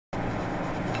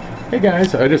Hey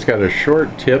guys, I just got a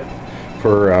short tip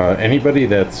for anybody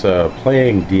that's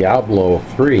playing Diablo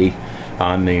 3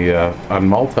 on the on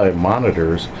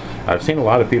multi-monitors. I've seen a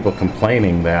lot of people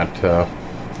complaining that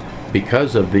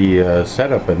because of the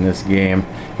setup in this game,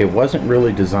 it wasn't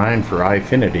really designed for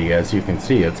Eyefinity. As you can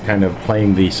see, it's kind of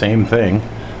playing the same thing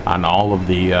on all of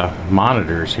the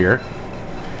monitors here.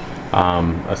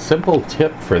 A simple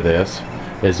tip for this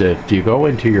is if you go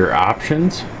into your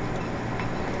options,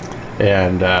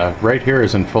 and right here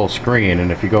is in full screen,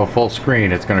 and if you go full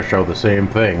screen it's going to show the same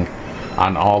thing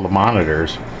on all the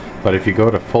monitors. But if you go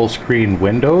to full screen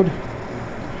windowed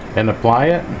and apply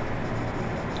it,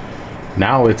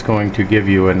 now it's going to give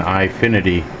you an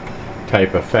Eyefinity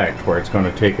type effect where it's going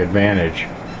to take advantage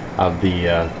of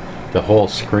the whole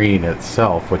screen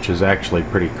itself, which is actually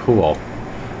pretty cool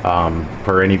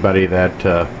for anybody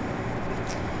that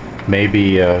may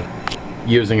be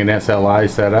using an SLI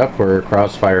setup or a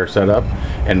Crossfire setup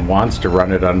and wants to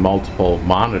run it on multiple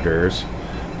monitors.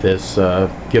 This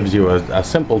gives you a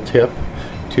simple tip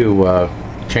to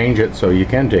change it so you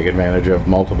can take advantage of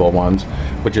multiple ones,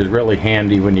 which is really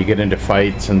handy when you get into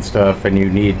fights and stuff and you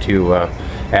need to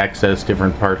access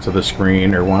different parts of the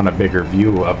screen or want a bigger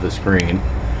view of the screen.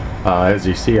 As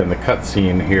you see in the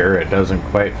cutscene here, it doesn't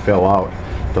quite fill out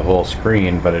the whole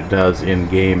screen, but it does in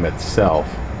game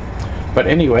itself. But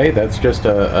anyway, that's just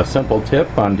a simple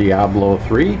tip on Diablo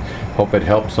 3. Hope it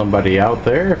helps somebody out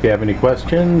there. If you have any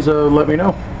questions, let me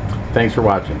know. Thanks for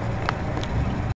watching.